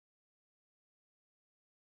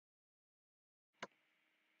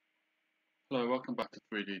Hello, welcome back to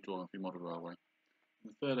 3D Drawing for Model Railway.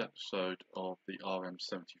 In the third episode of the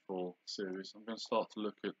RM74 series, I'm going to start to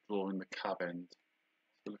look at drawing the cab end.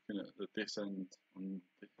 So looking at this end on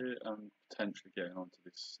here and potentially getting onto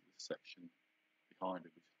this section behind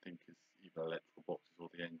it, which I think is either electrical boxes or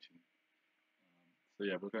the engine. So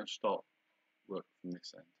yeah, we're going to start work from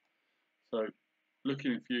this end. So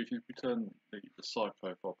looking in Fusion, if we turn the side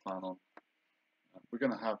profile plan on, we're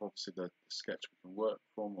going to have obviously the sketch we can work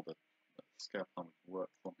from, or the scale plan we can work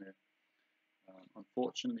from here.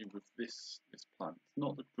 Unfortunately, with this plan, it's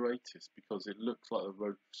not the greatest because it looks like the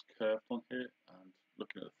rope's curved on here, and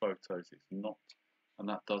looking at the photos, it's not, and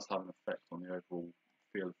that does have an effect on the overall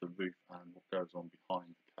feel of the roof and what goes on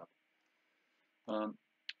behind the cab.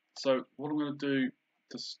 So what I'm going to do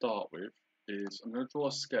to start with is I'm going to draw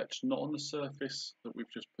a sketch not on the surface that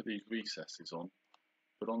we've just put these recesses on,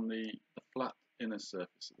 but on the flat inner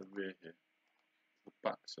surface at the rear here, the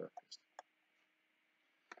back surface.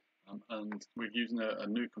 And we're using a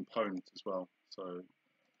new component as well. So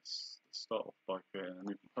let's start off by creating a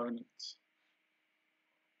new component.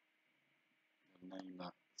 We'll name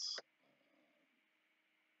that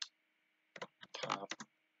Cab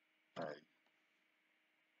A.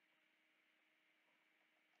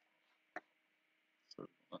 So we've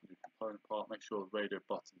got that new component part. Make sure the radio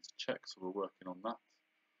button's checked, so we're working on that.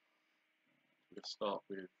 We're going to start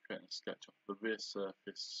with creating a sketch of the rear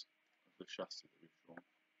surface of the chassis that we've drawn.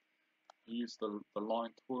 Use the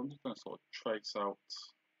line tool. I'm just going to sort of trace out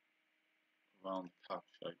around the cab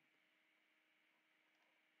shape.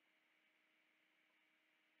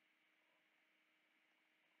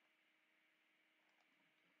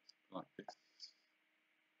 Like this.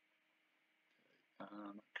 Okay,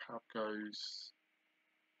 and the cab goes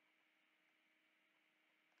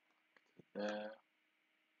to there.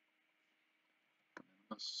 And then I'm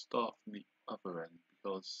going to start from the other end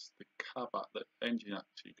because the engine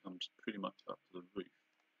actually comes pretty much up to the roof.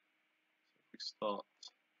 So if we start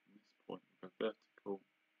from this point, we go vertical,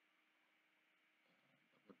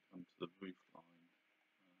 we'll come to the roof line.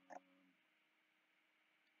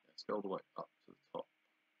 Let's go all the way up to the top.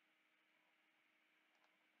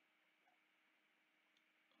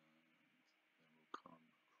 And then we'll come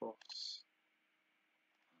across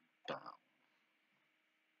and down.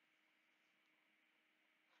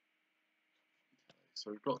 So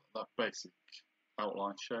we've got that basic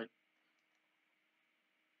outline shape,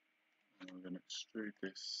 and we're going to extrude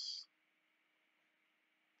this,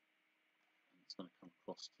 and it's going to come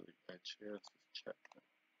across to the edge here. Let's just check that.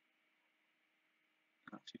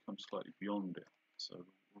 It actually comes slightly beyond it, so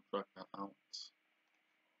we'll drag that out.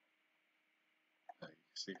 There, you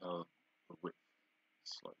can see how the width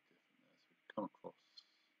is slightly different there, so we come across.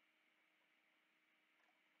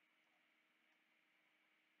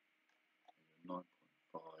 9.5.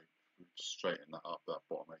 We'll straighten that up, that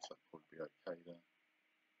bottom edge, that'll probably be okay there.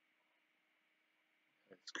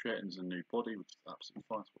 Okay, it's creating as a new body, which is absolutely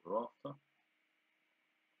fine, that's what we're after. Okay,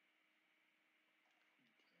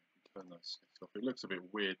 if we turn those sketches off, it looks a bit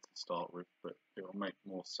weird to start with, but it will make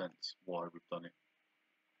more sense why we've done it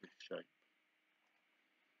this shape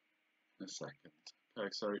in a second. Okay,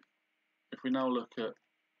 so if we now look at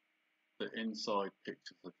the inside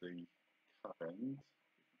pictures of the cab end, we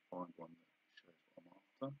can find one that shows what I'm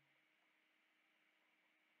after.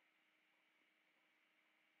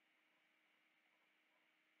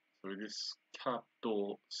 So this cab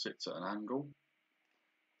door sits at an angle.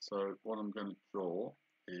 So what I'm going to draw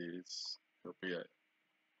is, there'll be a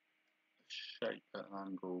shape at an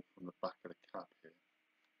angle from the back of the cab here.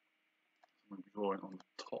 So I'm going to be drawing on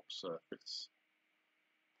the top surface.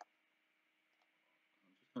 I'm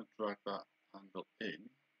just going to drag that angle in.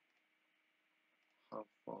 How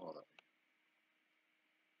far that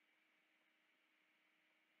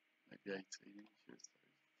is? Maybe 18 inches.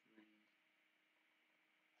 So 3.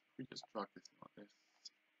 If we just drag this in like this,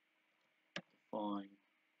 define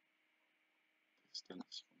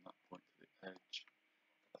distance from that point to the edge.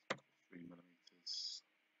 That's 3 millimeters.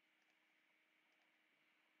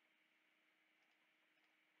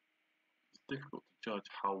 It's difficult to judge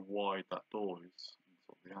how wide that door is and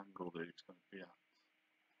sort of the angle that it's going to be at.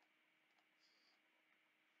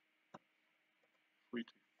 If we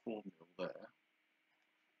do 4 mil there,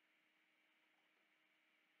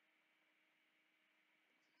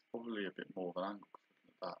 it's probably a bit more of an angle. Looking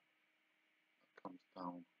at that, that comes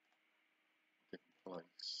down a different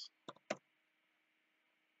place.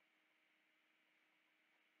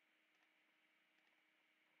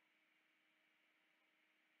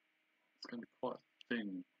 It's going to be quite thin.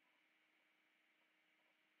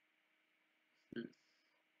 It's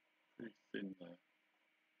pretty thin there.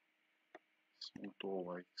 Small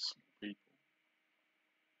doorway, small people.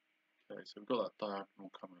 Okay, so we've got that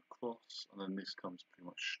diagonal coming across, and then this comes pretty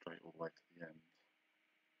much straight all the way to the end.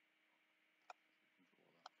 Draw that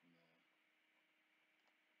from there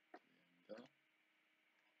to the end there.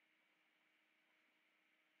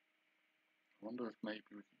 I wonder if maybe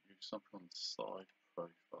we could use something on the side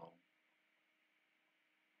profile.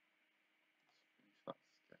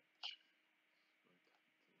 Let's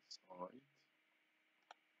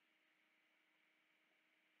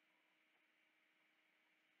finish that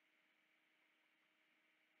sketch.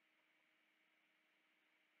 Let's rotate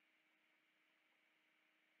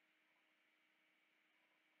to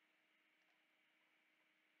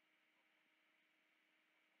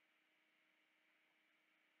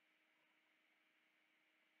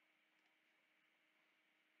the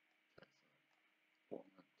side. Okay, so what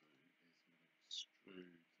I'm going to do is I'm going to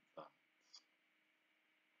extrude that. Turn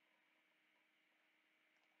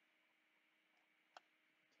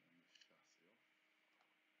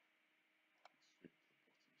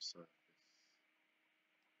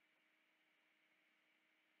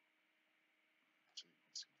the chassis off.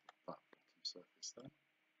 Extrude to the bottom surface. Actually, let's go to that bottom surface there.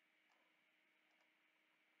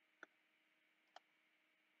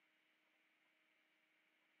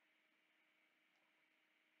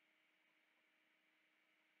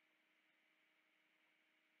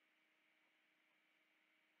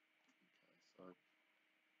 Okay, so let's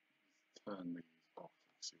turn these off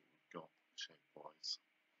and see what we've got shape-wise.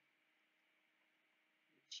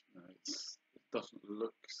 Which, you know, it doesn't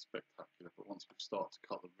look spectacular, but once we start to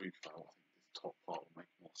cut the roof out, I think this top part will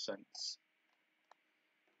make more sense.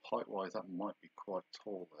 Height-wise, that might be quite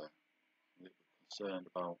tall there. I'm a little bit concerned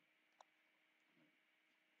about,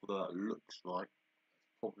 although that looks right,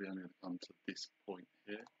 it's probably only going to come to this point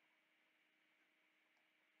here.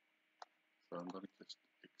 So I'm going to just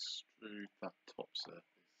extrude that top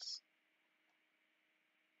surface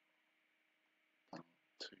down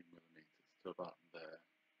 2 millimeters to about there,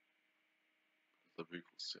 because the roof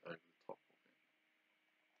will sit over the top of it.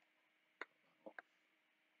 Cut that off.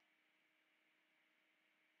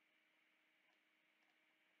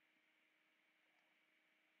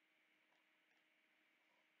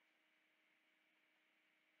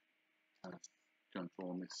 And I'm going to draw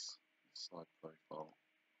on this side profile. I'm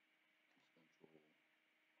just going to draw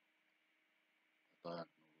a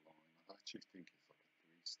diagonal line. I actually think it's like a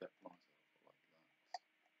 3-step line, so I'll put like that, and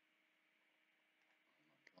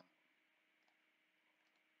like that, and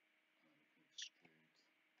then we can extrude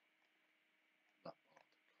that part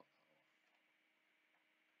to cut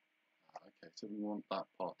that off. Okay, so we want that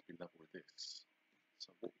part to be level with this.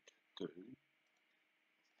 So what we could do is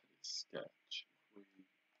edit sketch. If we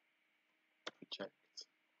project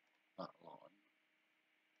that line,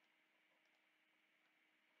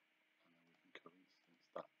 and then we can coincidence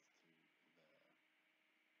that to there.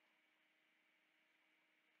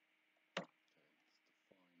 Okay, let's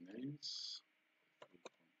define these.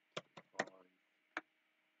 3.25.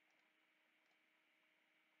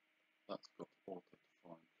 That's got auto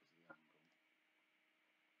define because of the angle.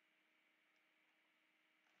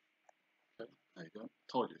 Okay, there you go.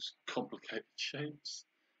 Told you it's complicated shapes.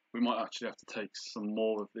 We might actually have to take some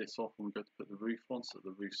more of this off when we go to put the roof on, so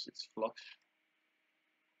the roof sits flush.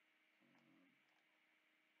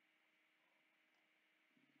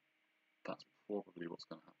 That's probably what's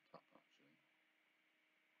going to have to happen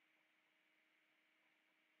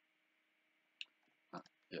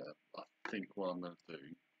actually. Yeah, I think what I'm going to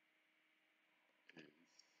do is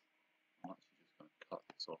I'm actually just going to cut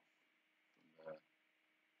this off from there,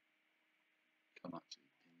 come actually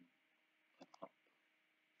in and up,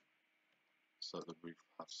 so the roof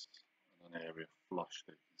has an area flush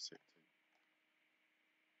that you can sit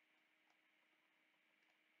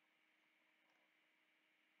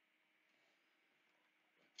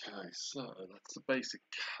to. Okay, so that's the basic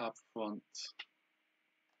cab front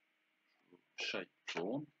shape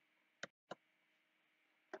drawn.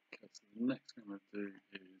 Okay, so the next thing I'm going to do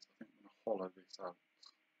is I think I'm going to hollow this out.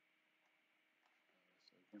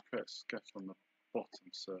 So I'm going to create a sketch on the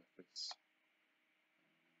bottom surface.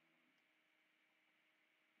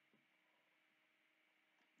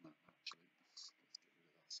 No, actually, let's get rid of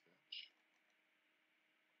that sketch.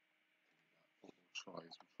 What we'll try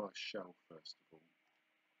is we'll try shell first of all.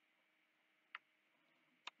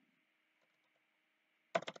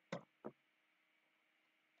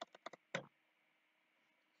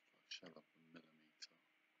 Shell up a millimetre.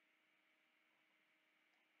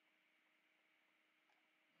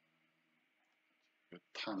 Good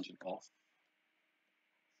tangent off.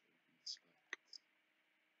 So we can select.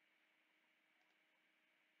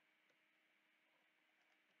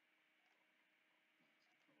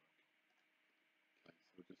 Okay,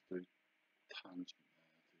 so we'll just do tangent there,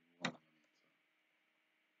 do 1 millimetre.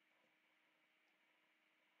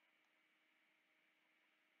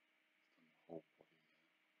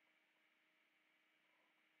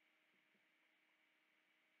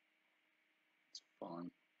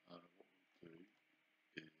 fine. What we'll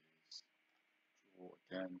do is draw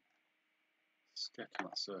again, sketch on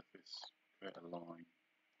that surface, create a line down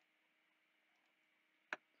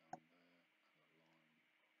there, and a line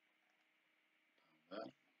down there.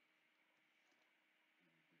 And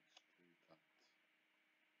we can extrude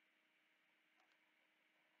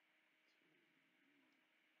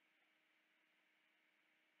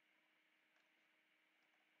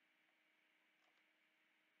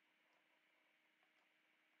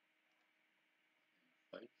that to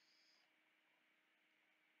face. Let's turn that around so you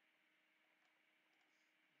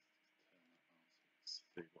can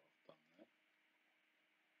see what I've done there. So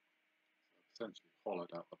I've essentially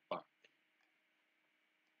hollowed out the back.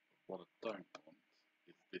 But what I don't want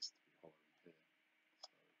is this to be hollow in here. So I'm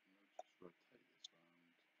going to just rotate this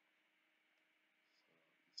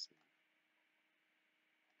round so I can see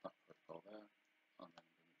that profile there, and then I'm going to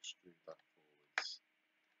extrude that forwards.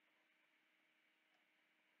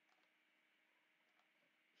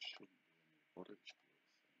 Shouldn't be any body, it should be all the same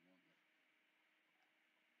one.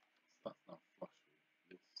 So that's now flush with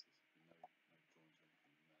this. There's no joins or anything in there.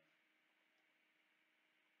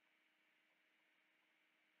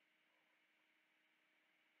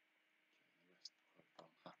 Okay, the rest of the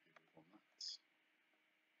profile I'm happy with on that.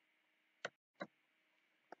 Okay,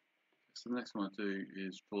 so the next one I do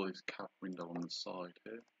is draw this cab window on the side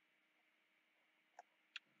here.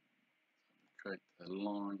 Create a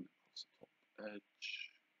line across the top edge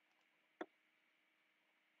and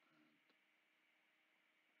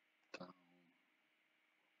down. I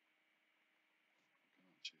can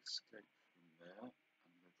actually escape from there. I'm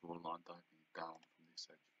going to draw a line diagonally down from this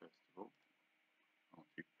edge first of all. I want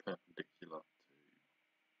to be perpendicular to the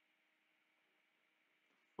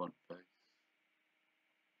front face.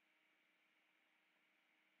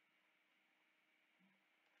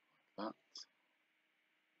 Like that.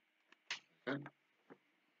 Okay.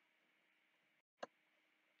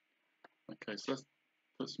 Okay, so let's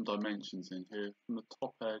put some dimensions in here. From the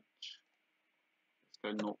top edge,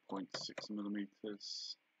 let's go 0.6 millimeters.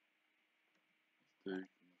 Let's do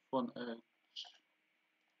from the front edge.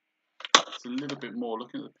 It's a little bit more,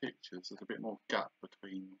 looking at the pictures, there's a bit more gap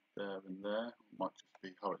between there and there. It might just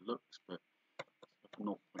be how it looks, but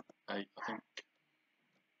 0.8 I think.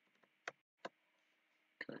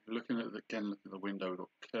 Okay, looking at the window, we've got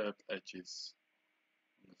curved edges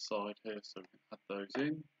on the side here, so we can add those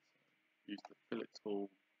in. So use the fillet tool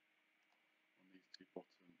on these two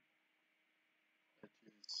bottom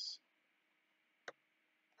edges.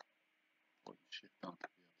 Or you shift down to be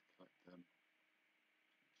able to collect them.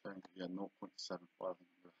 Change again 0.75, and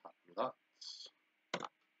I'm happy with that. Okay, let's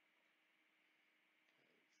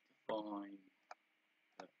define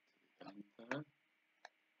that to the end there.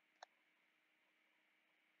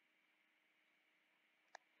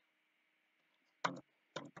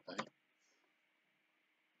 0.8.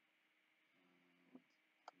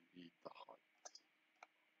 Need the height.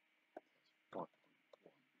 That's 5.1.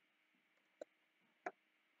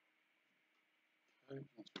 Okay,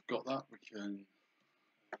 once we've got that, we can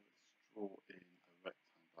let's draw in a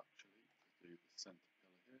rectangle actually to do the centre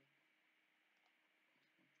pillar here.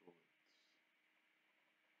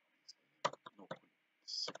 I'm just going to draw it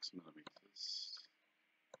 0.6 millimeters.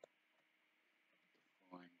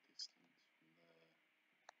 Define distance from there to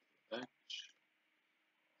the edge.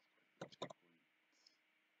 Let's go for 2.9.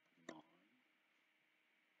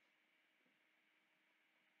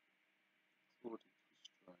 It's already constrained there. New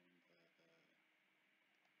constraint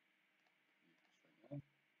there. Okay,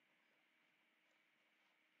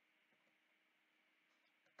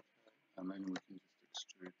 and then we can just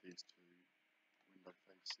extrude these two window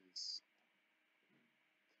faces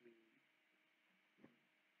to the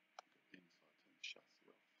inside, turn the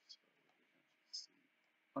chassis off so that we can actually see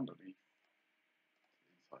underneath to the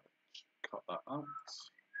inside edge. Cut that out.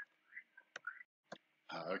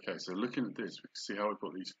 Okay, so looking at this, we can see how we've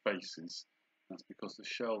got these faces. That's because the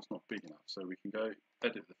shell's not big enough, so we can go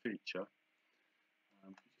edit the feature.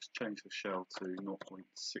 Just change the shell to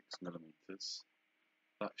 0.6 millimeters.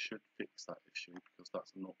 That should fix that issue because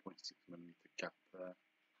that's a 0.6 millimeter gap there.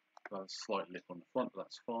 Got a slight lip on the front, but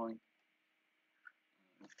that's fine.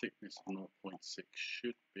 The thickness of 0.6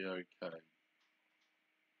 should be okay.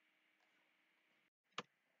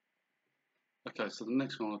 Okay, so the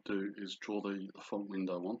next one I'll do is draw the front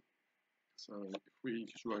window on. So if we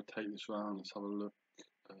just rotate this around, let's have a look.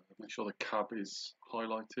 Make sure the cab is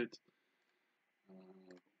highlighted.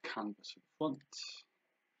 Canvas at the front.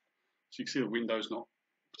 So you can see the window's not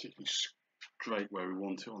particularly straight where we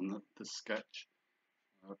want it on the sketch.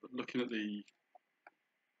 But looking at the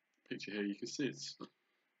picture here, you can see it's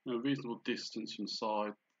a reasonable distance from the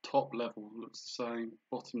side. top level looks the same,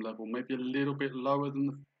 bottom level maybe a little bit lower than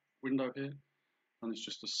the window here, and it's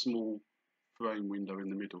just a small frame window in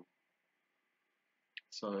the middle.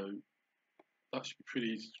 So that should be pretty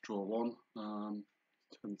easy to draw on.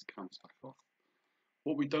 Turn this canvas back off.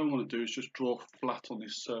 What we don't want to do is just draw flat on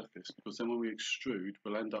this surface, because then when we extrude,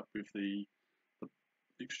 we'll end up with the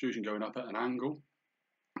extrusion going up at an angle.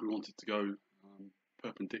 We want it to go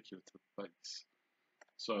perpendicular to the face.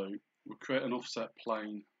 So we'll create an offset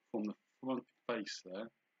plane from the front face there.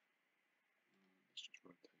 Let's just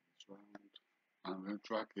rotate this around, and we're going to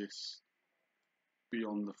drag this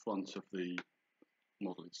beyond the front of the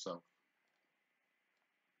model itself.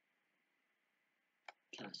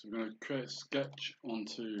 Okay, so we're going to create a sketch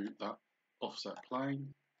onto that offset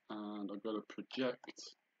plane, and I'm going to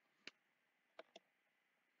project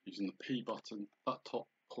using the P button that top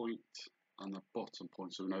point and the bottom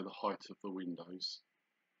point, so we know the height of the windows.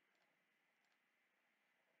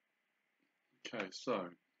 Okay, so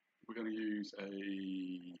we're going to use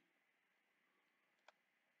a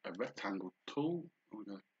rectangle tool. We're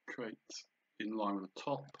going to create in line with the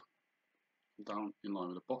top, down in line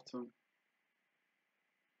with the bottom.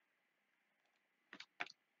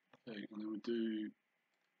 Okay, and then we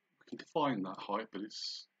can define that height, but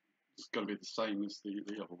it's going to be the same as the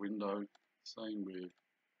other window. Same with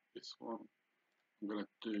this one. I'm going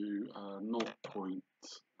to do 0.8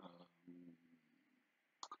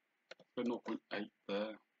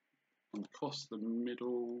 there, and across the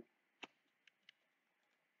middle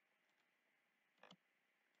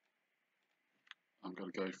I'm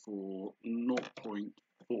going to go for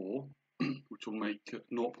 0.4, which will make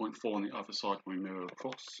 0.4 on the other side when we mirror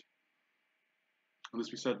across. And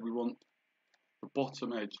as we said, we want the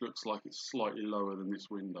bottom edge looks like it's slightly lower than this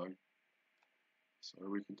window. So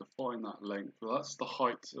we can define that length. Well, that's the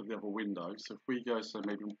height of the other window. So if we go, so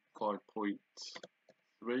maybe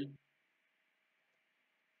 5.3,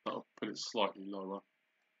 that'll put it slightly lower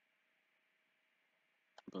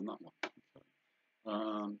than that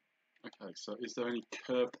one. Okay, so is there any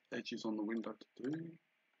curved edges on the window to do?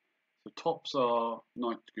 So tops are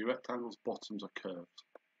 90-degree rectangles, bottoms are curved.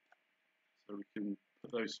 So we can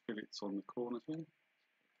put those fillets on the corners here.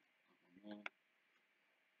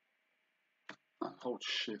 And hold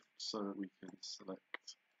shift so that we can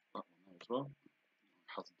select that one there as well.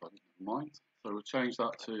 It hasn't done it, never mind. So we'll change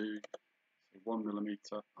that to say 1mm, and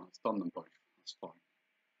it's done them both, that's fine.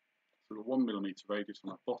 So the 1mm radius on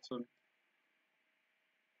that bottom.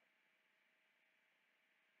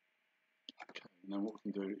 Okay, and then what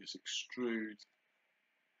we can do is extrude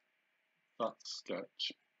that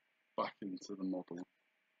sketch back into the model.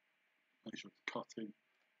 Make sure it's cutting,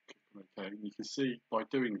 click on OK, and you can see by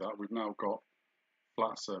doing that we've now got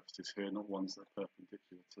flat surfaces here, not ones that are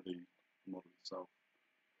perpendicular to the model itself.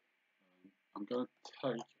 I'm going to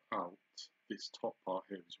take out this top part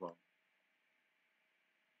here as well,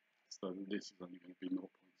 so this is only going to be 0.6.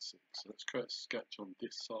 So let's create a sketch on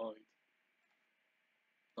this side.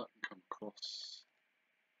 That can come across.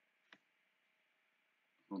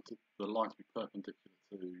 I want the line to be perpendicular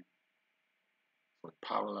to, sorry,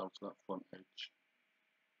 parallel to that front edge.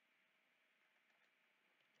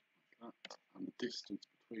 Like that. And the distance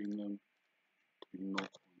between them to be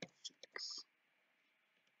 0.6.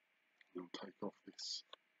 And we'll take off this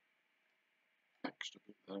extra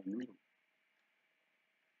bit there in the middle.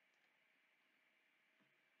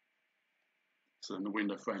 So then the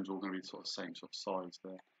window frames are all going to be sort of same sort of size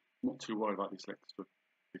there. I'm not too worried about this extra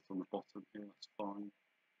bit on the bottom here, that's fine.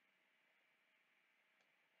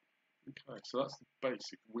 Okay, so that's the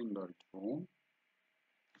basic window form.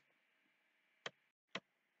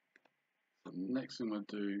 So the next thing we'll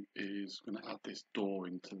do is we're going to add this door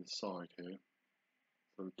into the side here.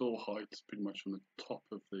 So the door height is pretty much from the top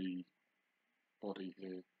of the body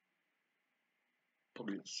here,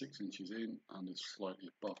 probably at 6 inches in, and is slightly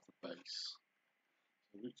above the base.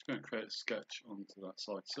 So we're just going to create a sketch onto that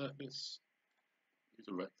side surface. Use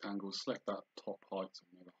a rectangle, select that top height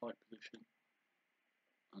and the height position,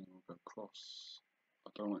 and we'll go across. I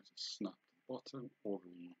don't want it to snap to the bottom or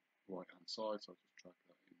the right hand side, so I'll just drag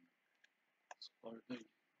that in slowly.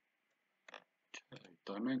 Okay,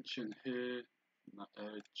 dimension here, from that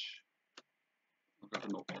edge, I'll go for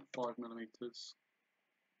 0.5mm.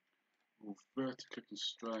 We'll vertically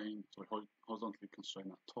constrain, sorry, horizontally constrain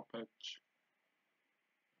that top edge.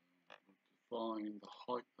 We'll define the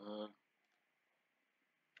height there,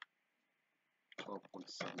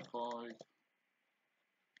 12.75.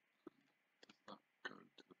 Does that go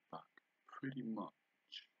to the back? Pretty much.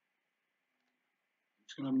 I'm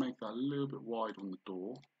just going to make that a little bit wide on the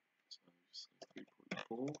door, so say 3.4. I think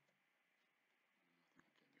I'll get a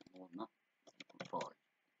bit more than that, 3.5.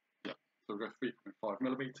 go 3.5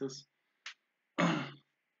 millimeters.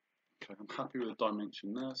 Okay, I'm happy with the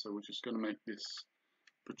dimension there, so we're just going to make this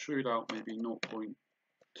protrude out maybe 0.2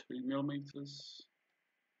 millimeters.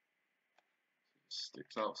 It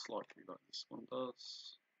sticks out slightly like this one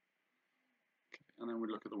does. Okay, and then we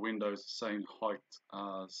look at the windows the same height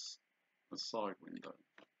as the side window.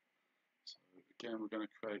 So again, we're going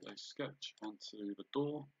to create a sketch onto the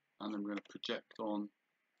door, and then we're going to project on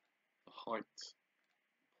the height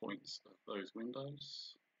points of those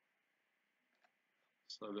windows,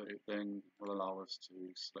 so that it then will allow us to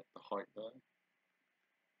select the height there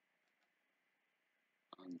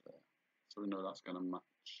and there. So we know that's going to match.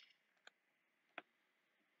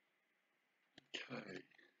 Okay,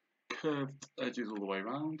 curved edges all the way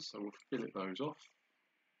around, so we'll fillet those off.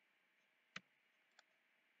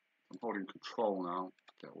 I'm holding control now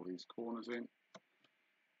to get all these corners in,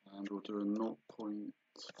 and we'll do a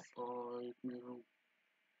 0.5 mil.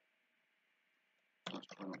 Let's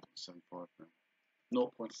try 0.75 mil.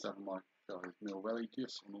 0.75 mil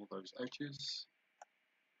radius on all those edges,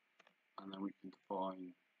 and then we can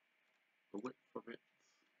define the width of it,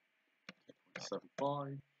 0.75,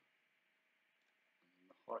 and then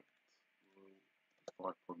the height will be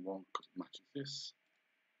 5.1 because it matches this.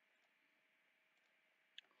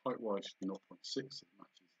 Height wise should be 0.6, it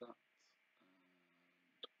matches that. And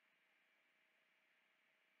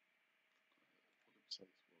what did we say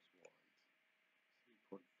this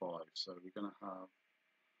was wide? 3.5, so we're going to have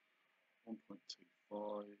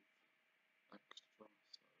 1.25 extra,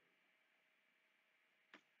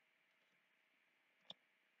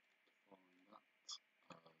 so define that as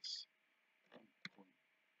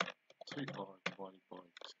 1.25 divided by 2.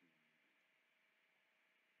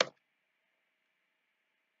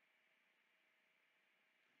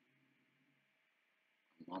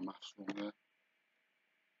 My maths wrong there.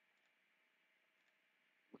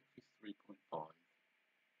 Width is 3.5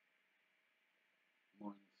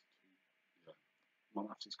 minus 2. Yeah, my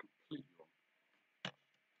maths is completely wrong.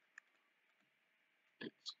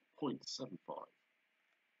 It's 0.75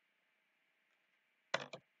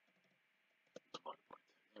 divided by 2.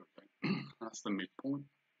 There we go. That's the midpoint.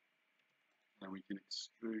 Then we can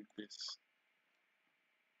extrude this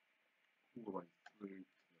all the way through to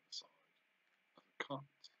the other side as a cut for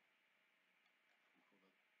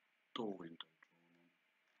the door window drawn on.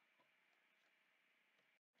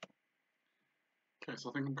 Okay, so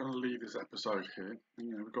I think I'm going to leave this episode here.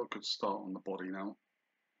 We've got a good start on the body now.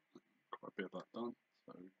 Quite a bit of that done.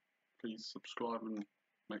 So please subscribe and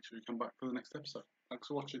make sure you come back for the next episode. Thanks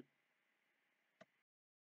for watching.